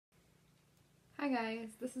Hi guys,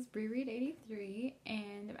 this is BreeRead83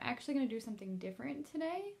 and I'm actually going to do something different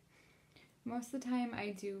today. Most of the time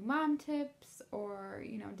I do mom tips or,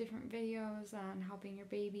 different videos on helping your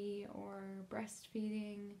baby or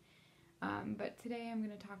breastfeeding. But today I'm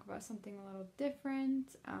going to talk about something a little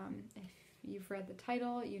different. If you've read the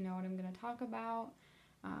title, you know what I'm going to talk about.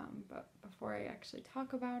 But before I actually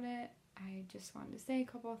talk about it, I just wanted to say a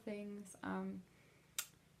couple of things.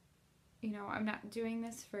 I'm not doing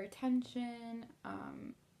this for attention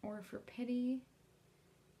or for pity.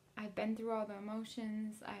 I've been through all the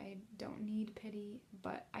emotions. I don't need pity,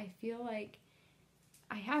 but I feel like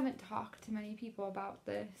I haven't talked to many people about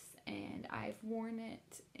this, and I've worn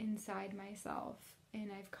it inside myself,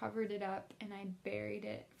 and I've covered it up, and I buried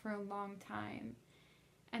it for a long time.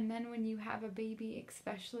 And then when you have a baby,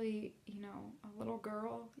 especially, a little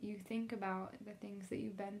girl, you think about the things that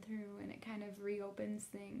you've been through, and it kind of reopens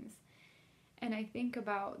things. And I think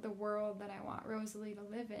about the world that I want Rosalie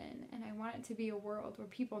to live in, and I want it to be a world where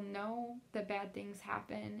people know that bad things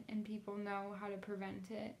happen and people know how to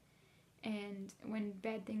prevent it. And when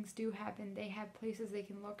bad things do happen, they have places they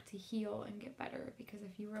can look to heal and get better. Because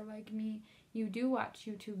if you are like me, you do watch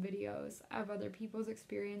YouTube videos of other people's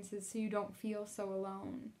experiences so you don't feel so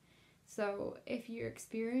alone. So if you're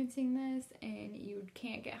experiencing this and you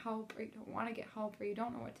can't get help, or you don't want to get help, or you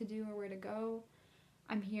don't know what to do or where to go,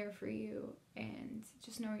 I'm here for you, and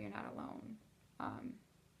just know you're not alone.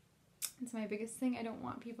 It's my biggest thing. I don't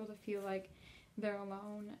want people to feel like they're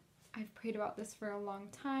alone. I've prayed about this for a long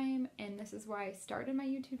time, and this is why I started my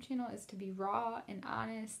YouTube channel, is to be raw and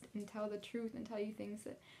honest and tell the truth and tell you things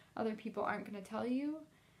that other people aren't going to tell you.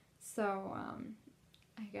 So,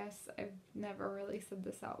 I guess I've never really said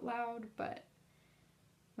this out loud, but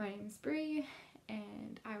my name's Bree,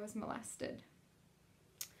 and I was molested.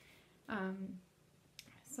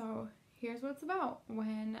 So here's what it's about.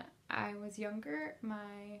 When I was younger,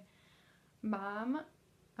 my mom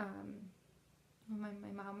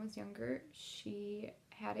was younger, she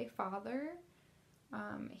had a father.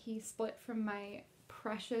 He split from my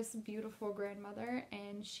precious, beautiful grandmother,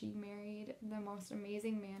 and she married the most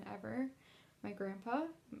amazing man ever, my grandpa,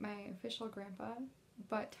 my official grandpa,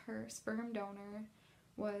 but her sperm donor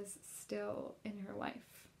was still in her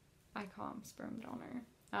life. I call him sperm donor.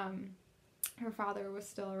 Her father was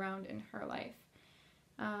still around in her life.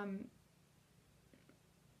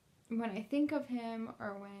 When I think of him,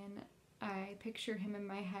 or when I picture him in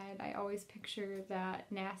my head, I always picture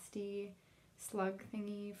that nasty slug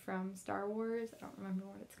thingy from Star Wars. I don't remember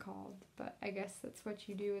what it's called, but I guess that's what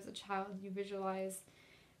you do as a child. You visualize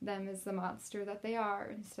them as the monster that they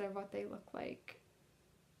are instead of what they look like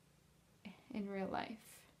in real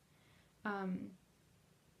life.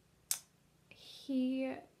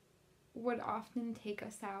 He would often take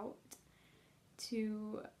us out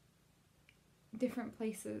to different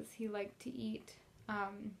places he liked to eat.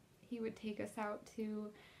 He would take us out to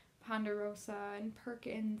Ponderosa and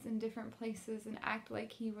Perkins and different places and act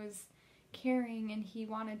like he was caring, and he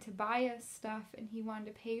wanted to buy us stuff, and he wanted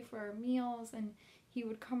to pay for our meals, and he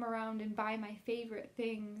would come around and buy my favorite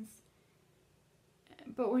things.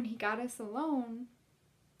 But when he got us alone,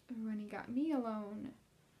 or when he got me alone,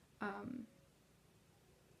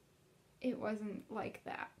 it wasn't like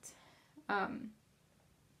that.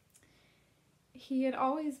 He had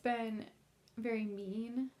always been very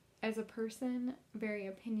mean as a person, very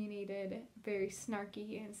opinionated, very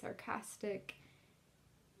snarky and sarcastic.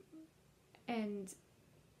 And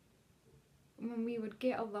when we would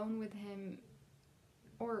get alone with him,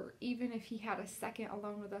 or even if he had a second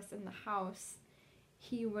alone with us in the house,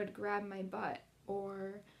 he would grab my butt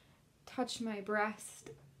or touch my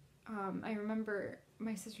breast. I remember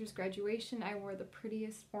my sister's graduation, I wore the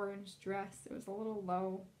prettiest orange dress. It was a little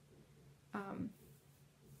low.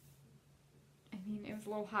 It was a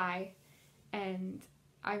little high. And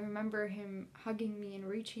I remember him hugging me and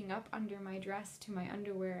reaching up under my dress to my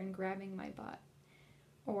underwear and grabbing my butt.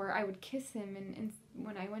 Or I would kiss him, and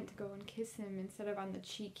when I went to go and kiss him, instead of on the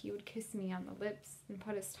cheek, he would kiss me on the lips and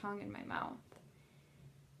put his tongue in my mouth.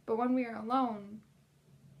 But when we were alone,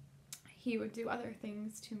 he would do other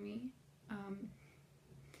things to me.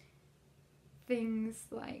 Things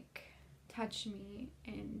like touch me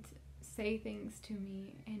and say things to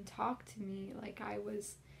me and talk to me like I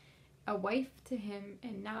was a wife to him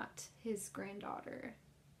and not his granddaughter.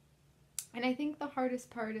 And I think the hardest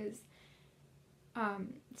part is,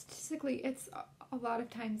 statistically, it's a lot of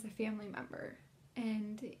times a family member,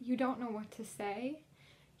 and you don't know what to say.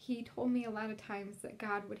 He told me a lot of times that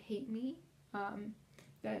God would hate me,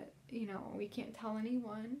 that, we can't tell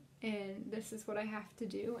anyone, and this is what I have to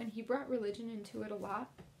do. And he brought religion into it a lot.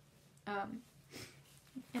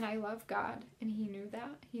 And I love God, and he knew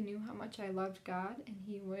that. He knew how much I loved God, and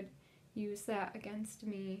he would use that against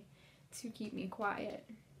me to keep me quiet.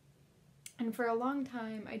 And for a long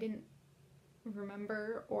time, I didn't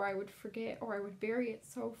remember, or I would forget, or I would bury it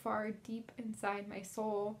so far deep inside my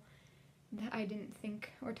soul that I didn't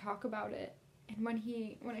think or talk about it. And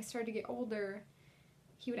when I started to get older,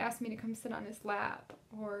 he would ask me to come sit on his lap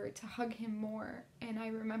or to hug him more. And I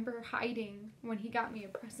remember hiding when he got me a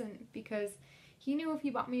present, because he knew if he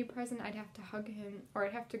bought me a present, I'd have to hug him, or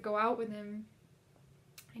I'd have to go out with him,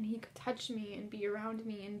 and he could touch me and be around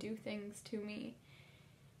me and do things to me.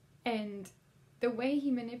 And the way he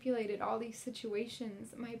manipulated all these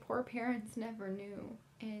situations, my poor parents never knew.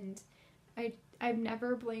 And I've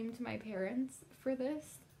never blamed my parents for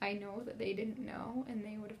this. I know that they didn't know, and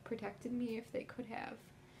they would have protected me if they could have.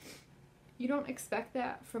 You don't expect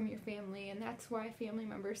that from your family, and that's why family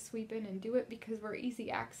members sweep in and do it, because we're easy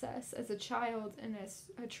access. As a child, and as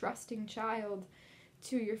a trusting child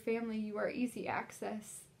to your family, you are easy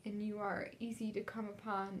access, and you are easy to come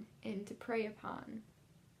upon and to prey upon.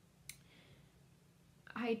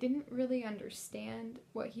 I didn't really understand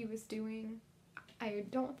what he was doing. I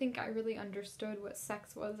don't think I really understood what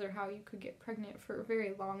sex was or how you could get pregnant for a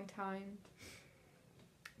very long time.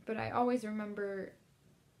 But I always remember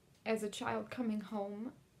as a child coming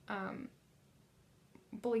home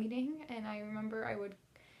bleeding, and I remember I would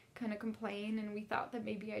kind of complain, and we thought that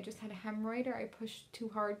maybe I just had a hemorrhoid or I pushed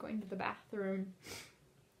too hard going to the bathroom.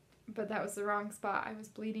 But that was the wrong spot I was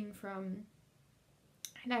bleeding from.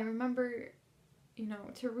 And I remember,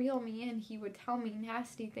 to reel me in, he would tell me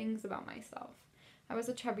nasty things about myself. I was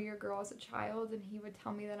a chubbier girl as a child, and he would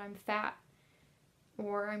tell me that I'm fat,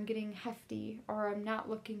 or I'm getting hefty, or I'm not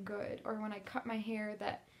looking good, or when I cut my hair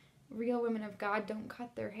that real women of God don't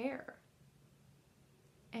cut their hair.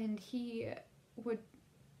 And he would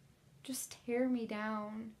just tear me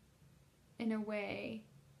down in a way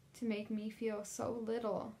to make me feel so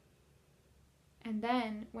little. And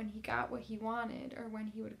then when he got what he wanted, or when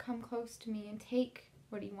he would come close to me and take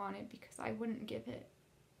what he wanted because I wouldn't give it,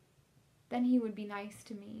 then he would be nice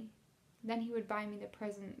to me. Then he would buy me the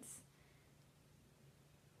presents.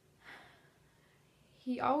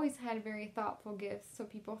 He always had very thoughtful gifts, so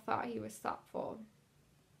people thought he was thoughtful.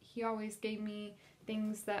 He always gave me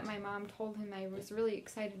things that my mom told him I was really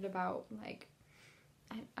excited about, like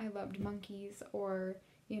I loved monkeys, or,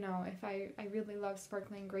 if I really love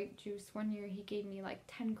sparkling grape juice. One year he gave me like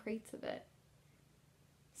 10 crates of it.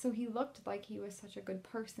 So he looked like he was such a good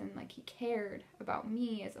person, like he cared about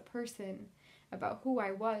me as a person, about who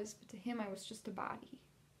I was, but to him I was just a body.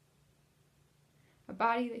 A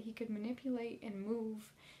body that he could manipulate and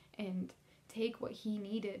move and take what he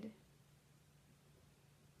needed,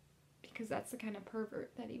 because that's the kind of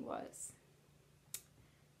pervert that he was.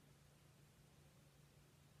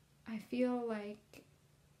 I feel like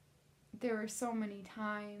there were so many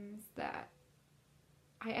times that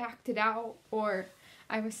I acted out, or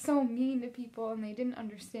I was so mean to people and they didn't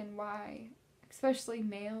understand why, especially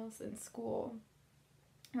males in school.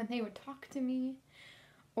 When they would talk to me,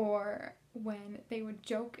 or when they would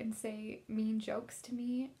joke and say mean jokes to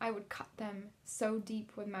me, I would cut them so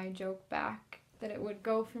deep with my joke back that it would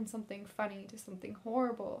go from something funny to something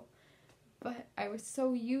horrible. But I was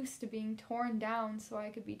so used to being torn down so I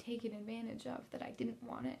could be taken advantage of that I didn't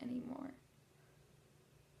want it anymore.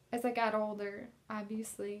 As I got older,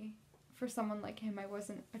 obviously, for someone like him, I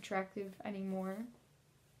wasn't attractive anymore.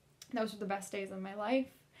 Those were the best days of my life,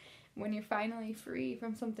 when you're finally free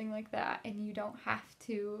from something like that and you don't have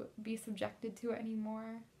to be subjected to it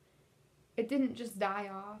anymore. It didn't just die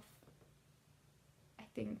off. I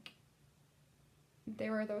think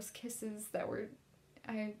there were those kisses that were,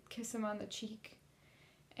 I'd kiss him on the cheek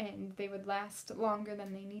and they would last longer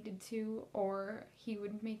than they needed to, or he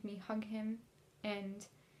would make me hug him and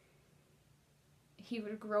he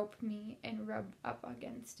would grope me and rub up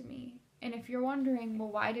against me. And if you're wondering,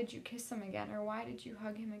 well, why did you kiss him again, or why did you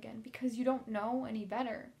hug him again? Because you don't know any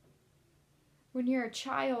better. When you're a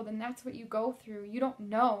child and that's what you go through, you don't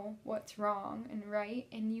know what's wrong and right,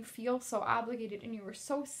 and you feel so obligated and you were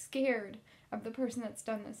so scared of the person that's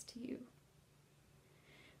done this to you.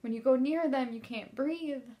 When you go near them, you can't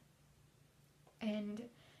breathe and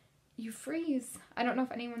you freeze. I don't know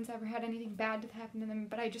if anyone's ever had anything bad to happen to them,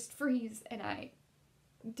 but I just freeze and I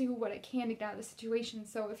do what I can to get out of the situation.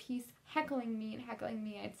 So if he's heckling me,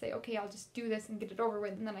 I'd say, okay, I'll just do this and get it over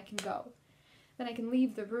with, and then I can go. Then I can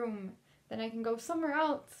leave the room. Then I can go somewhere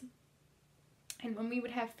else. And when we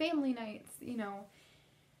would have family nights,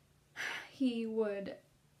 he would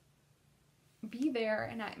be there,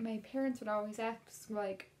 and my parents would always ask,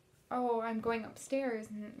 like, oh, I'm going upstairs,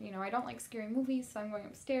 and, you know, I don't like scary movies, so I'm going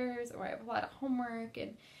upstairs, or I have a lot of homework,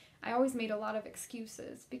 and I always made a lot of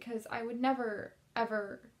excuses, because I would never,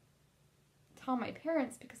 ever tell my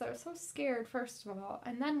parents, because I was so scared, first of all,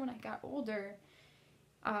 and then when I got older,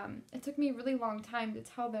 it took me a really long time to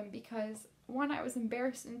tell them, because, one, I was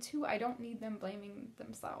embarrassed, and two, I don't need them blaming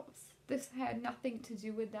themselves. This had nothing to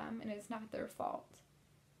do with them, and it's not their fault.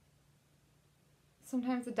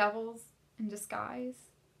 Sometimes the devil's in disguise.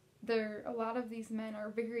 A lot of these men are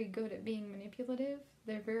very good at being manipulative.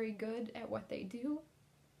 They're very good at what they do.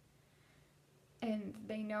 And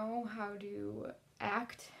they know how to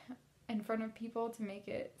act in front of people to make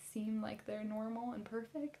it seem like they're normal and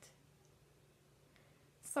perfect.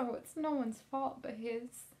 So it's no one's fault but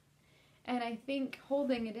his. And I think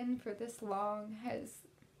holding it in for this long has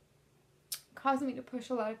caused me to push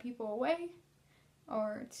a lot of people away,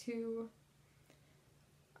 or to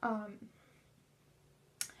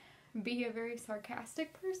be a very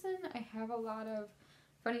sarcastic person. I have a lot of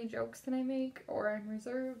funny jokes that I make, or I'm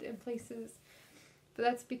reserved in places, but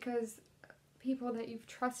that's because people that you've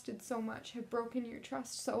trusted so much have broken your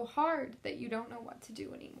trust so hard that you don't know what to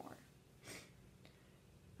do anymore.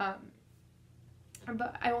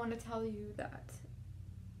 But I want to tell you that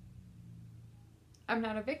I'm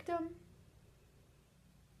not a victim.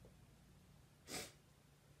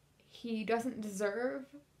 He doesn't deserve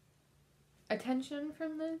attention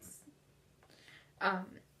from this.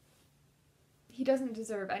 He doesn't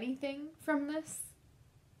deserve anything from this.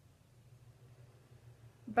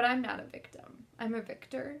 But I'm not a victim. I'm a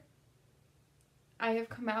victor. I have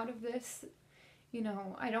come out of this, you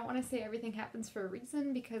know, I don't want to say everything happens for a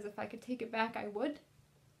reason, because if I could take it back, I would.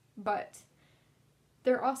 But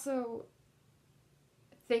there are also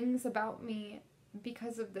things about me,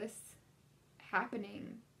 because of this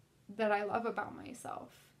happening, that I love about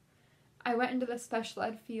myself. I went into the special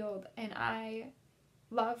ed field, and I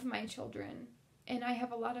love my children, and I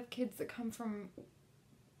have a lot of kids that come from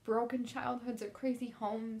broken childhoods or crazy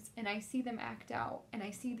homes, and I see them act out, and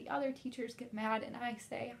I see the other teachers get mad, and I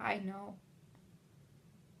say, I know.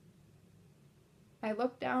 I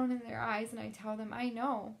look down in their eyes and I tell them, I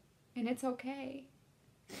know, and it's okay.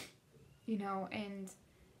 You know, and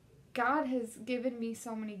God has given me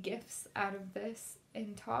so many gifts out of this,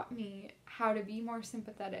 and taught me how to be more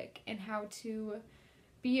sympathetic, and how to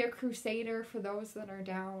be a crusader for those that are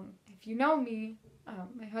down. If you know me,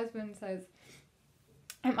 my husband says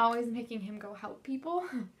I'm always making him go help people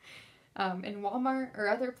in Walmart or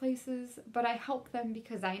other places, but I help them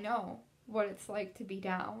because I know what it's like to be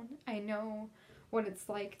down. I know what it's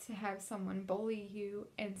like to have someone bully you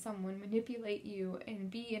and someone manipulate you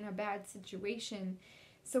and be in a bad situation.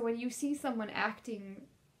 So when you see someone acting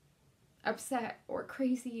upset or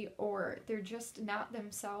crazy, or they're just not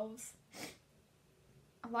themselves,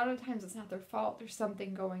 a lot of times it's not their fault. There's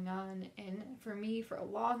something going on. And for me, for a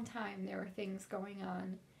long time, there were things going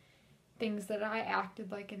on. Things that I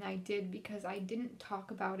acted like, and I did because I didn't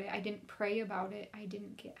talk about it. I didn't pray about it. I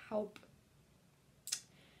didn't get help.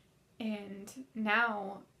 And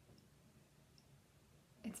now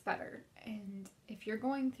it's better. And if you're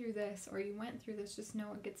going through this, or you went through this, just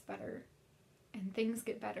know it gets better. And things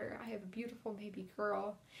get better. I have a beautiful baby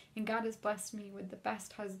girl, and God has blessed me with the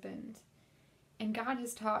best husband. And God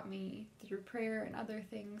has taught me through prayer and other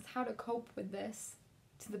things how to cope with this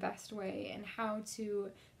to the best way, and how to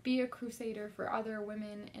be a crusader for other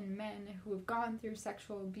women and men who have gone through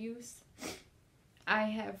sexual abuse. I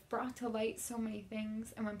have brought to light so many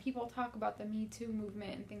things, and when people talk about the metoo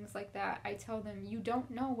movement and things like that, I tell them, you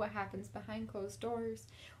don't know what happens behind closed doors,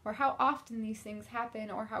 or how often these things happen,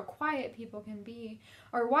 or how quiet people can be,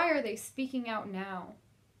 or why are they speaking out now?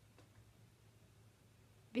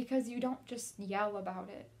 Because you don't just yell about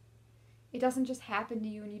it. It doesn't just happen to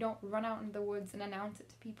you, and you don't run out into the woods and announce it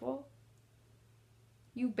to people.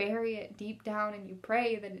 You bury it deep down, and you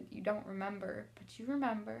pray that you don't remember, but you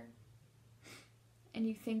remember. And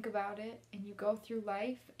you think about it, and you go through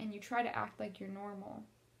life, and you try to act like you're normal.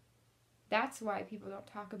 That's why people don't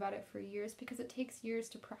talk about it for years, because it takes years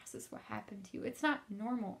to process what happened to you. It's not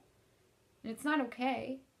normal, and it's not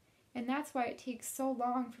okay. And that's why it takes so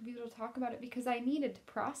long for people to talk about it, because I needed to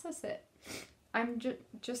process it. I'm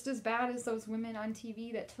just as bad as those women on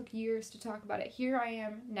TV that took years to talk about it. Here I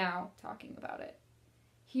am now talking about it.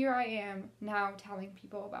 Here I am now telling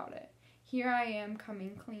people about it. Here I am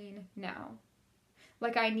coming clean now.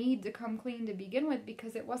 Like, I need to come clean to begin with,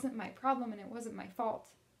 because it wasn't my problem and it wasn't my fault.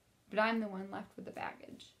 But I'm the one left with the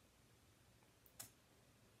baggage.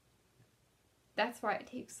 That's why it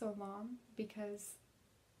takes so long, because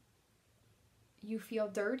you feel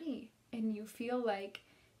dirty, and you feel like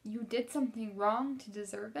you did something wrong to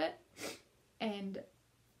deserve it. And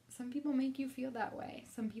some people make you feel that way.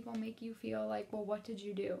 Some people make you feel like, well, what did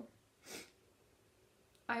you do?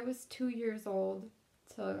 I was 2 years old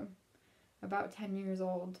to about 10 years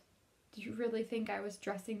old. Do you really think I was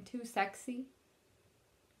dressing too sexy?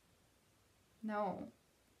 No.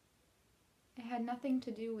 It had nothing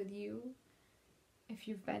to do with you. If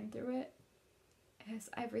you've been through it, it has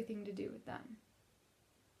everything to do with them.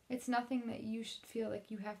 It's nothing that you should feel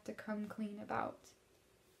like you have to come clean about.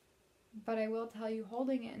 But I will tell you,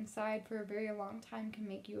 holding it inside for a very long time can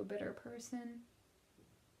make you a bitter person.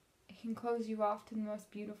 It can close you off to the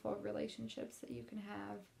most beautiful relationships that you can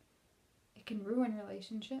have. It can ruin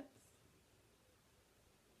relationships.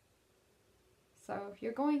 So if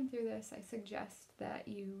you're going through this, I suggest that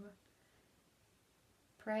you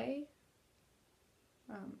pray.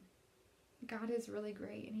 God is really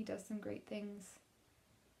great, and He does some great things.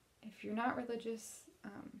 If you're not religious,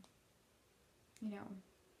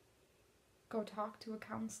 go talk to a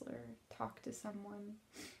counselor, talk to someone.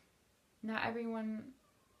 Not everyone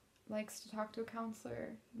likes to talk to a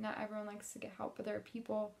counselor. Not everyone likes to get help, but there are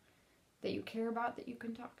people that you care about that you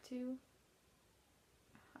can talk to.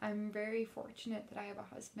 I'm very fortunate that I have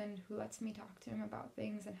a husband who lets me talk to him about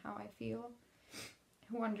things and how I feel,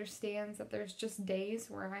 who understands that there's just days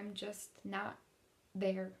where I'm just not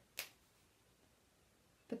there.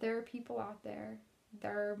 But there are people out there.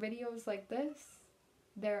 There are videos like this.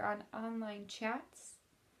 There are online chats.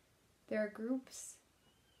 There are groups.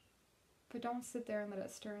 But don't sit there and let it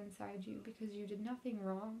stir inside you, because you did nothing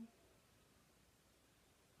wrong.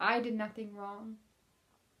 I did nothing wrong.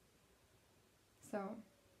 So,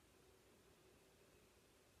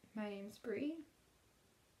 my name's Bree,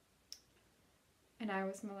 and I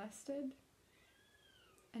was molested,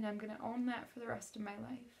 and I'm going to own that for the rest of my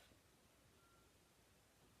life,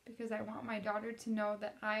 because I want my daughter to know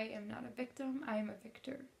that I am not a victim, I am a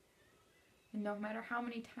victor. And no matter how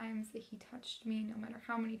many times that he touched me, no matter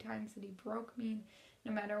how many times that he broke me,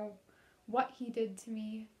 no matter what he did to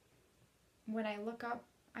me, when I look up,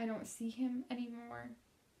 I don't see him anymore.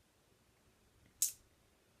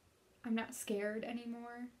 I'm not scared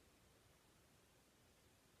anymore.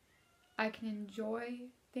 I can enjoy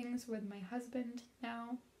things with my husband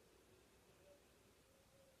now.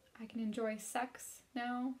 I can enjoy sex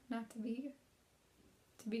now, not to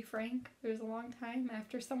be frank. There's a long time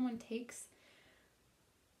after someone takes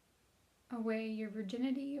away your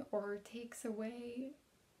virginity or takes away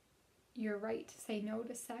your right to say no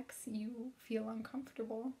to sex, you feel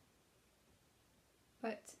uncomfortable.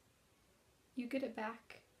 But you get it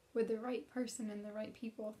back with the right person and the right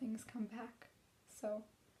people, things come back. So,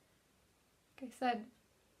 like I said,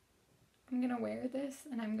 I'm going to wear this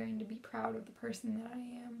and I'm going to be proud of the person that I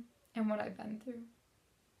am and what I've been through.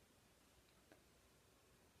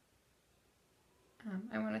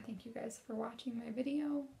 I want to thank you guys for watching my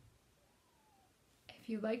video. If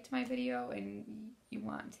you liked my video and you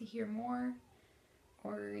want to hear more,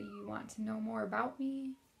 or you want to know more about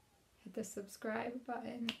me, hit the subscribe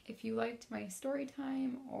button. If you liked my story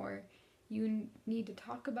time or you need to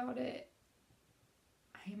talk about it,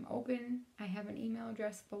 I am open. I have an email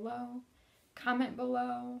address below. Comment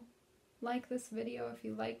below. Like this video if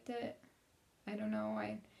you liked it. I don't know,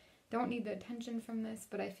 I don't need the attention from this,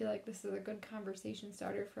 but I feel like this is a good conversation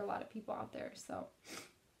starter for a lot of people out there. So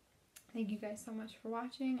thank you guys so much for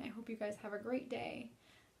watching. I hope you guys have a great day.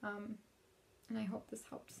 And I hope this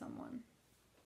helped someone.